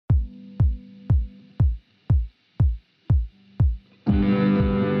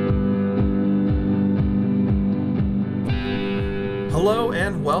Hello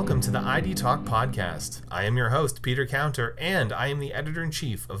and welcome to the ID Talk podcast. I am your host, Peter Counter, and I am the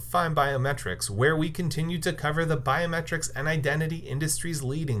editor-in-chief of Find Biometrics, where we continue to cover the biometrics and identity industry's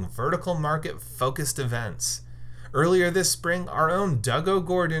leading vertical market-focused events. Earlier this spring, our own Doug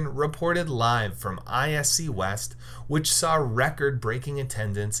O'Gordon reported live from ISC West, which saw record-breaking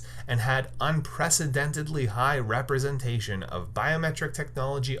attendance and had unprecedentedly high representation of biometric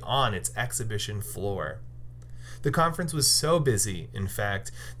technology on its exhibition floor. The conference was so busy, in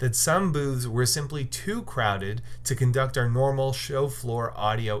fact, that some booths were simply too crowded to conduct our normal show floor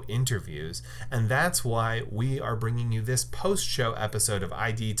audio interviews, and that's why we are bringing you this post-show episode of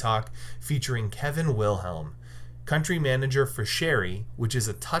ID Talk featuring Kevin Wilhelm, country manager for Sharry, which is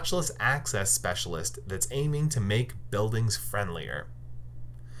a touchless access specialist that's aiming to make buildings friendlier.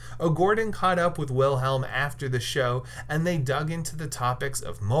 O'Gordon caught up with Wilhelm after the show, and they dug into the topics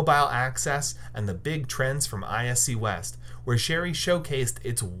of mobile access and the big trends from ISC West, where Sharry showcased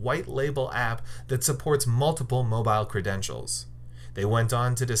its white label app that supports multiple mobile credentials. They went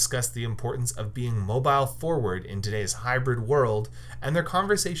on to discuss the importance of being mobile forward in today's hybrid world, and their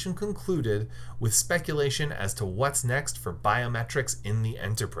conversation concluded with speculation as to what's next for biometrics in the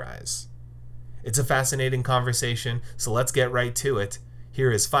enterprise. It's a fascinating conversation, so let's get right to it. Here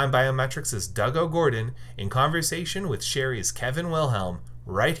is Find Biometrics' Doug O'Gordon in conversation with Sharry's Kevin Wilhelm,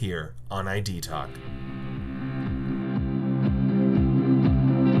 right here on ID Talk.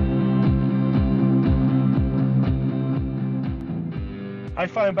 Hi,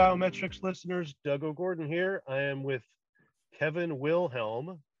 Find Biometrics listeners. Doug O'Gordon here. I am with Kevin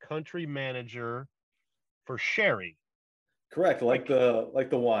Wilhelm, country manager for Sharry. Correct, like the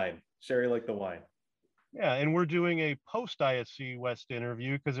wine. Sharry like the wine. Yeah, and we're doing a post-ISC West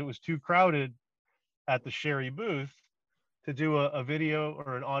interview because it was too crowded at the Sharry booth to do a video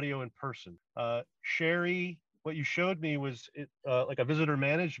or an audio in person. Sharry, what you showed me was like a visitor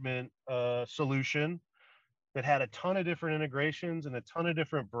management solution that had a ton of different integrations and a ton of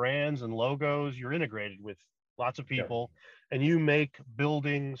different brands and logos. You're integrated with lots of people, and you make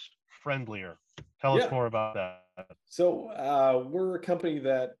buildings friendlier. Tell us more about that. So we're a company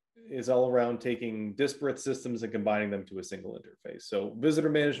that is all around taking disparate systems and combining them to a single interface. So visitor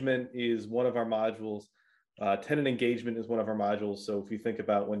management is one of our modules. Tenant engagement is one of our modules. So if you think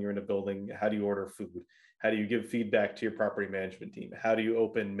about when you're in a building, how do you order food? How do you give feedback to your property management team? How do you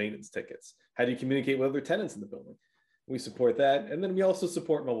open maintenance tickets? How do you communicate with other tenants in the building? We support that. And then we also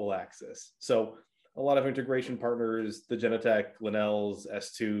support mobile access. So a lot of integration partners, the Genetec, Linnell's,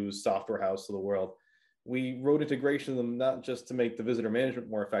 S2, Software House of the world, we wrote integration of them not just to make the visitor management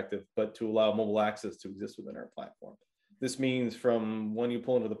more effective, but to allow mobile access to exist within our platform. This means from when you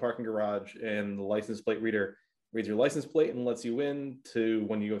pull into the parking garage and the license plate reader reads your license plate and lets you in, to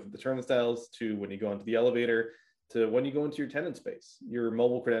when you go through the turnstiles, to when you go into the elevator, to when you go into your tenant space. Your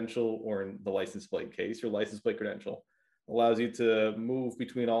mobile credential, or in the license plate case, your license plate credential, allows you to move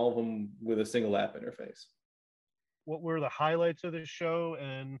between all of them with a single app interface. What were the highlights of the show,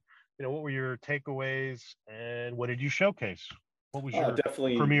 and what were your takeaways, and what did you showcase? What was your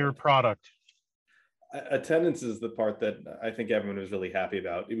premier product? Attendance is the part that I think everyone was really happy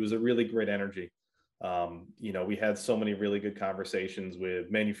about. It was a really great energy. We had so many really good conversations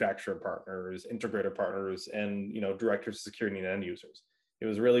with manufacturer partners, integrator partners, and directors of security and end users. It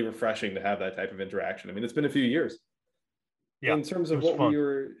was really refreshing to have that type of interaction. I mean, it's been a few years. Yeah, in terms of what we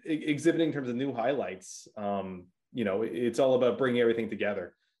were exhibiting in terms of new highlights, it's all about bringing everything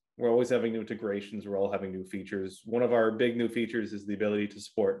together. We're always having new integrations. We're all having new features. One of our big new features is the ability to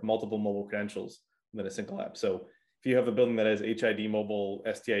support multiple mobile credentials within a single app. So if you have a building that has HID mobile,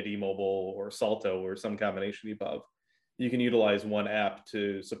 STID mobile, or Salto, or some combination of the above, you can utilize one app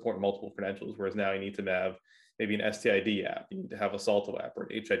to support multiple credentials, whereas now you need to have maybe an STID app. You need to have a Salto app or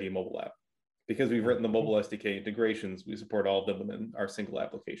an HID mobile app. Because we've written the mobile SDK integrations, we support all of them within our single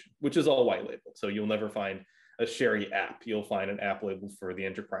application, which is all white labeled. So you'll never find a Sharry app. You'll find an app labeled for the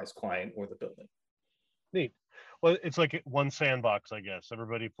enterprise client or the building. Neat. Well, it's like one sandbox, I guess.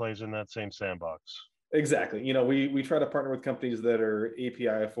 Everybody plays in that same sandbox. Exactly. We try to partner with companies that are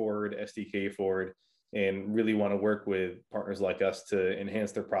API forward, SDK forward, and really want to work with partners like us to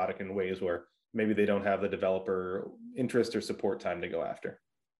enhance their product in ways where maybe they don't have the developer interest or support time to go after.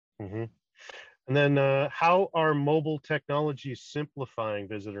 Mm-hmm. And then how are mobile technologies simplifying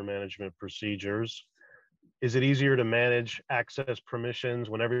visitor management procedures? Is it easier to manage access permissions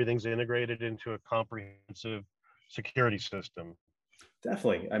when everything's integrated into a comprehensive security system?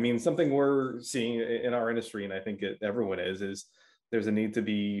 Definitely. I mean, something we're seeing in our industry, and I think everyone is there's a need to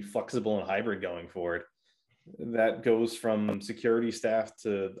be flexible and hybrid going forward. That goes from security staff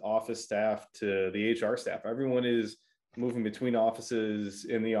to office staff to the HR staff. Everyone is moving between offices,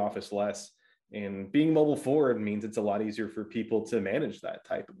 in the office less. And being mobile forward means it's a lot easier for people to manage that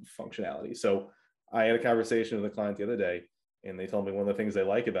type of functionality. So I had a conversation with a client the other day, and they told me one of the things they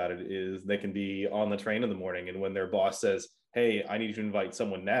like about it is they can be on the train in the morning, and when their boss says, hey, I need you to invite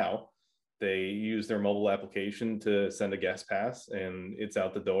someone now, they use their mobile application to send a guest pass, and it's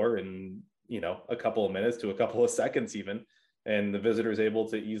out the door in, a couple of minutes to a couple of seconds even. And the visitor is able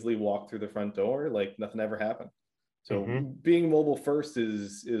to easily walk through the front door like nothing ever happened. So being mobile first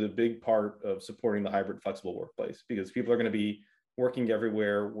is a big part of supporting the hybrid flexible workplace, because people are going to be working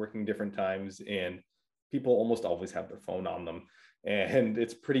everywhere, working different times, and people almost always have their phone on them. And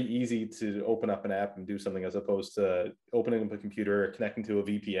it's pretty easy to open up an app and do something, as opposed to opening up a computer, connecting to a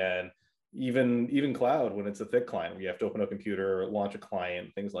VPN, even cloud when it's a thick client where you have to open a computer, launch a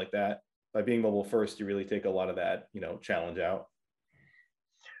client, things like that. By being mobile first, you really take a lot of that, challenge out.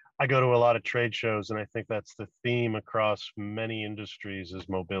 I go to a lot of trade shows, and I think that's the theme across many industries is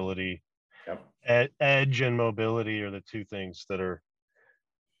mobility. Yep. Edge and mobility are the two things that are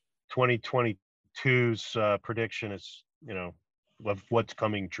 2022's prediction is, of what's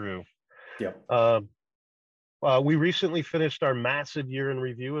coming true. Yep. We recently finished our massive year in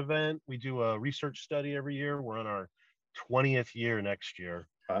review event. We do a research study every year. We're on our 20th year next year.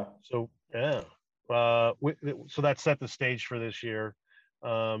 Wow. So, yeah. So that set the stage for this year.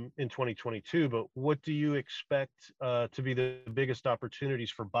 In 2022, but what do you expect to be the biggest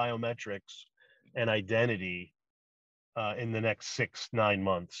opportunities for biometrics and identity in the next 6-9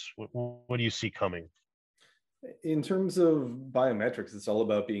 months? What do you see coming? In terms of biometrics, it's all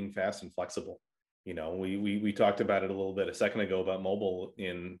about being fast and flexible. We talked about it a little bit a second ago about mobile,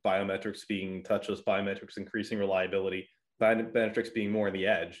 in biometrics being touchless, biometrics increasing reliability, biometrics being more on the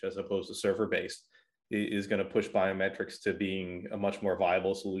edge as opposed to server-based, is going to push biometrics to being a much more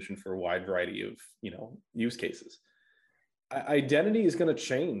viable solution for a wide variety of, use cases. Identity is going to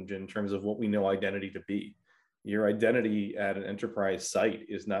change in terms of what we know identity to be. Your identity at an enterprise site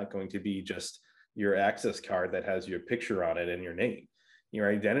is not going to be just your access card that has your picture on it and your name.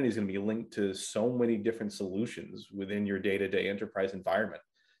 Your identity is going to be linked to so many different solutions within your day-to-day enterprise environment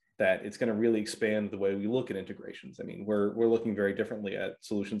that it's going to really expand the way we look at integrations. I mean, we're looking very differently at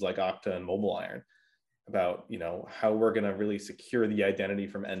solutions like Okta and MobileIron about, how we're going to really secure the identity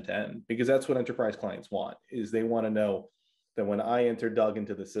from end to end, because that's what enterprise clients want. Is they want to know that when I enter Doug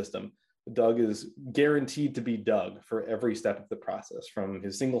into the system, Doug is guaranteed to be Doug for every step of the process, from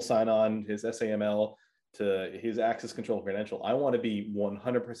his single sign-on, his SAML, to his access control credential. I want to be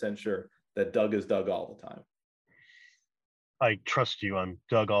 100% sure that Doug is Doug all the time. I trust you. I'm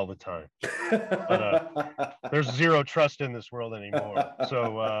Doug all the time. But there's zero trust in this world anymore.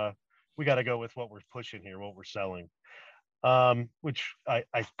 So we got to go with what we're pushing here, what we're selling, which I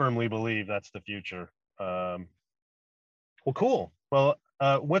firmly believe that's the future. Well, cool. Well,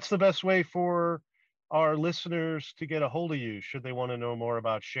 what's the best way for our listeners to get a hold of you should they want to know more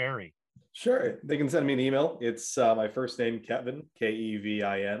about Sharry? Sure. They can send me an email. It's my first name, Kevin,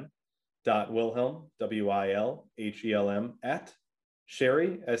 Kevin, .Wilhelm, WILHELM, at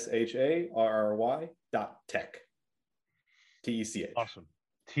Sharry, SHARRY, .tech, TECH. Awesome.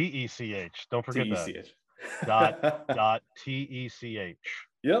 TECH. Don't forget TECH. that. dot TECH.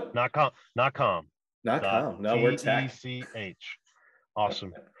 Yep. Not com. Not com. No, we're tech. TECH.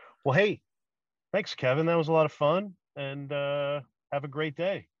 Awesome. Well, hey, thanks, Kevin. That was a lot of fun, and have a great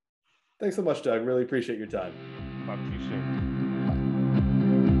day. Thanks so much, Doug. Really appreciate your time. Talk to you soon.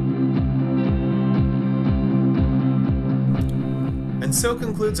 And so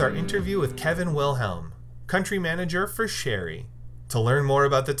concludes our interview with Kevin Wilhelm, country manager for Sharry. To learn more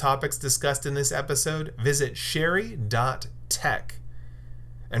about the topics discussed in this episode, visit sharry.tech.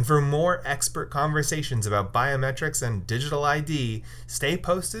 And for more expert conversations about biometrics and digital ID, stay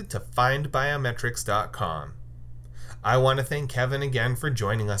posted to findbiometrics.com. I want to thank Kevin again for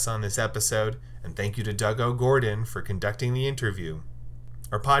joining us on this episode, and thank you to Doug O'Gordon for conducting the interview.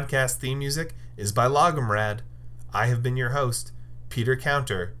 Our podcast theme music is by Logomrad. I have been your host, Peter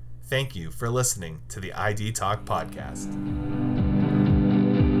Counter. Thank you for listening to the ID Talk Podcast.